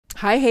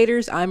Hi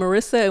haters, I'm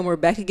Marissa and we're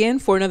back again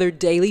for another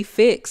daily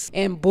fix.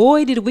 And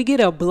boy did we get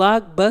a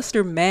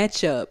blockbuster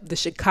matchup, the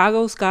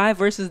Chicago Sky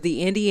versus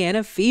the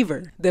Indiana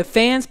Fever. The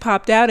fans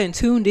popped out and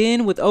tuned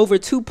in with over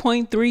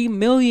 2.3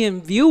 million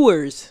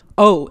viewers.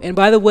 Oh, and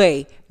by the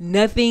way,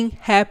 nothing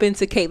happened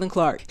to Caitlin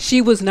Clark.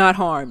 She was not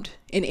harmed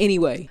in any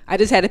way. I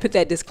just had to put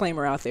that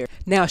disclaimer out there.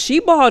 Now,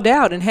 she balled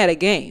out and had a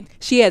game.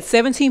 She had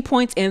 17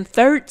 points and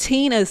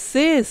 13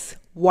 assists.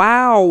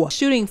 Wow.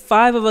 Shooting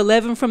 5 of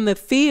 11 from the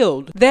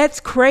field. That's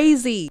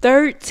crazy.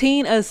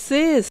 13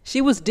 assists.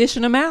 She was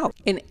dishing them out.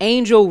 And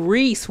Angel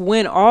Reese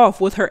went off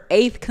with her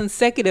 8th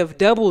consecutive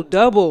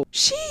double-double.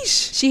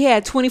 Sheesh. She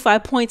had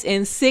 25 points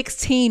and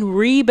 16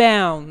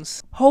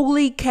 rebounds.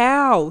 Holy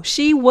cow.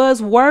 She was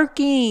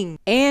working.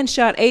 And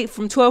shot 8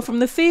 from 12 from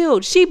the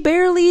field. She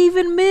barely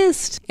even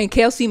missed. And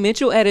Kelsey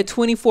Mitchell added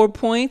 24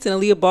 points and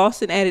Aaliyah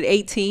Boston added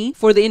 18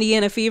 for the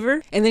Indiana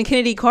Fever. And then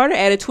Kennedy Carter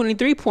added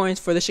 23 points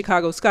for the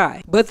Chicago Sky.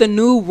 But the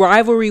new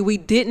rivalry we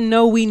didn't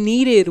know we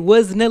needed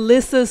was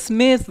Nalissa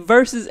Smith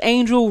versus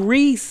Angel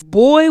Reese.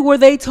 Boy, were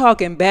they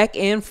talking back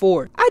and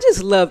forth. I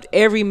just loved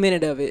every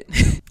minute of it.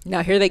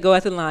 Now here they go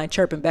at the line,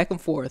 chirping back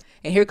and forth.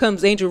 And here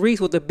comes Angel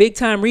Reese with a big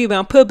time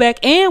rebound, put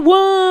back and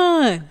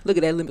one. Look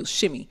at that little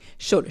shimmy,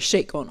 shoulder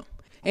shake on him.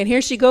 And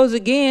here she goes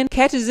again,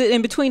 catches it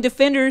in between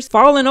defenders,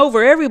 falling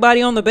over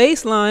everybody on the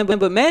baseline,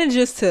 but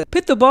manages to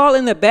put the ball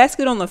in the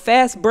basket on the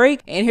fast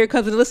break. And here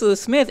comes Nalissa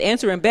Smith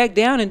answering back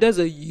down and does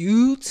a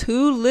 "you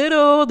too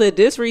little." The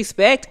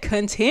disrespect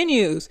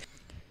continues.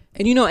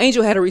 And you know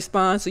Angel had a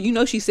response, so you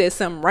know she said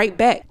something right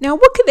back. Now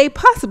what could they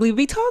possibly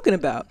be talking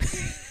about?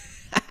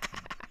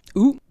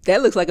 Ooh,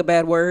 that looks like a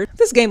bad word.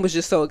 This game was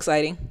just so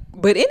exciting.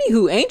 But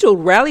anywho, Angel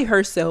rallied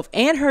herself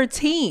and her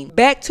team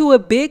back to a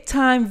big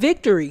time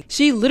victory.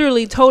 She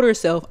literally told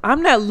herself,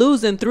 I'm not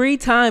losing 3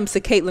 times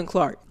to Caitlin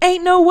Clark.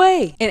 Ain't no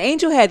way. And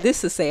Angel had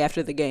this to say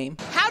after the game.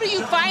 How do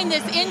you find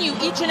this in you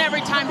each and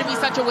every time to be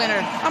such a winner?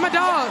 I'm a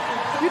dog.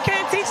 You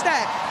can't teach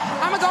that.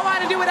 I'm going to go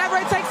out and do whatever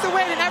it takes to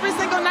win, and every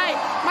single night.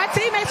 My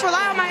teammates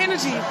rely on my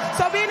energy.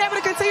 So being able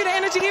to continue the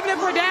energy, even if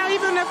we're down,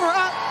 even if we're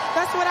up,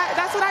 that's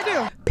what I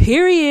do.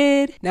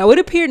 Period. Now it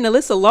appeared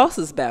Nalissa lost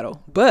this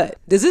battle, but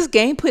does this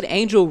game put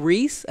Angel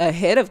Reese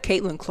ahead of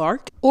Caitlin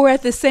Clark or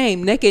at the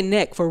same neck and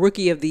neck for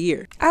Rookie of the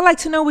Year? I'd like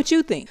to know what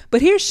you think,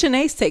 but here's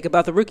Shanae's take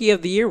about the Rookie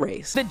of the Year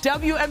race. The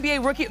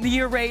WNBA Rookie of the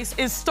Year race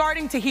is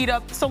starting to heat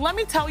up, so let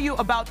me tell you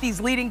about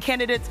these leading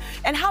candidates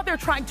and how they're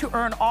trying to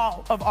earn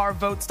all of our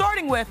votes,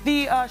 starting with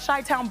the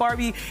Chi-Town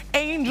Barbie,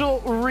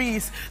 Angel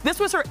Reese. This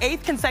was her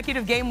 8th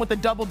consecutive game with a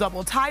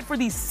double-double, tied for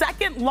the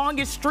 2nd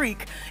longest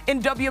streak in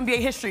WNBA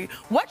history.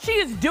 What she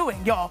is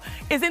doing, y'all,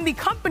 is in the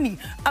company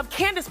of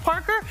Candace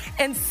Parker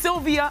and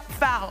Sylvia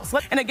Fowles.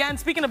 And again,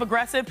 speaking of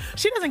aggressive,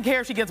 she doesn't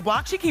care if she gets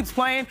blocked. She keeps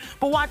playing.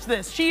 But watch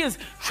this. She is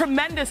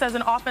tremendous as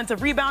an offensive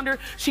rebounder.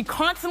 She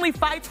constantly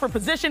fights for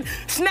position.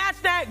 Snatch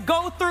that,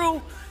 go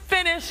through,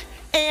 finish,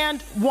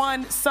 and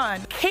one son.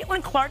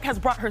 Caitlin Clark has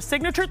brought her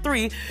signature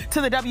 3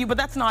 to the W, but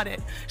that's not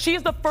it. She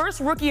is the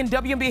first rookie in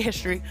WNBA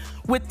history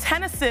with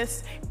 10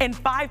 assists and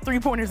 5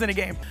 3-pointers in a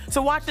game.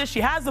 So watch this. She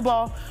has the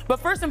ball,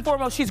 but first and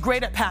foremost, she's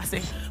great at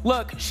passing.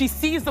 Look, she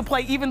sees the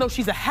play even though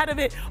she's ahead of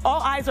it.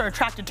 All eyes are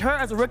attracted to her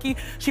as a rookie.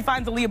 She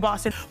finds Aaliyah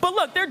Boston. But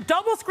look, they're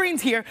double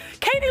screens here.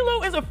 Katie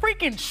Lou is a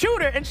freaking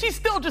shooter, and she's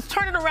still just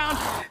turning around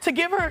to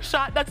give her a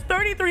shot. That's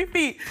 33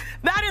 feet.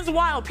 That is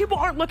wild. People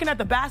aren't looking at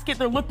the basket.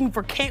 They're looking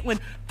for Caitlin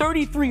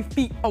 33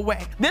 feet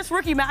away. This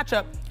rookie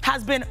matchup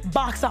has been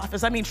box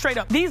office. I mean, straight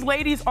up. These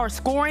ladies are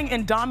scoring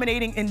and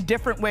dominating in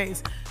different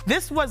ways.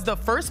 This was the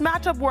first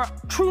matchup where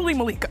truly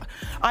Malika.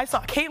 I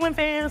saw Caitlin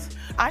fans,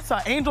 I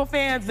saw Angel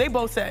fans, they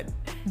both said,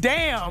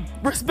 damn,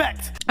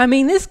 respect. I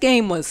mean, this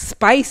game was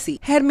spicy.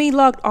 Had me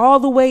locked all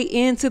the way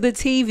into the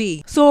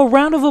TV. So a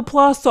round of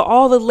applause to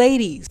all the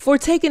ladies for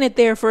taking it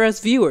there for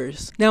us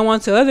viewers. Now on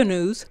to other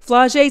news.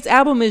 Flage's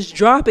album is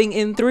dropping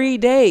in 3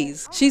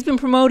 days. She's been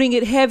promoting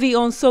it heavy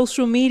on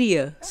social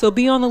media, so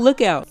be on the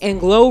lookout.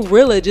 And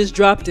Glorilla just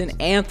dropped an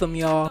anthem,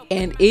 y'all,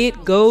 and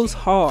it goes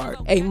hard.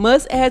 A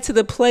must add to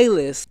the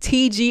playlist.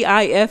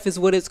 TGIF is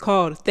what it's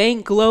called.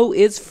 Thank Glow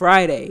it's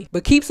Friday.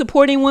 But keep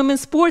supporting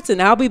women's sports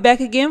and I'll be back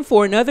again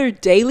for another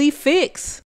daily fix.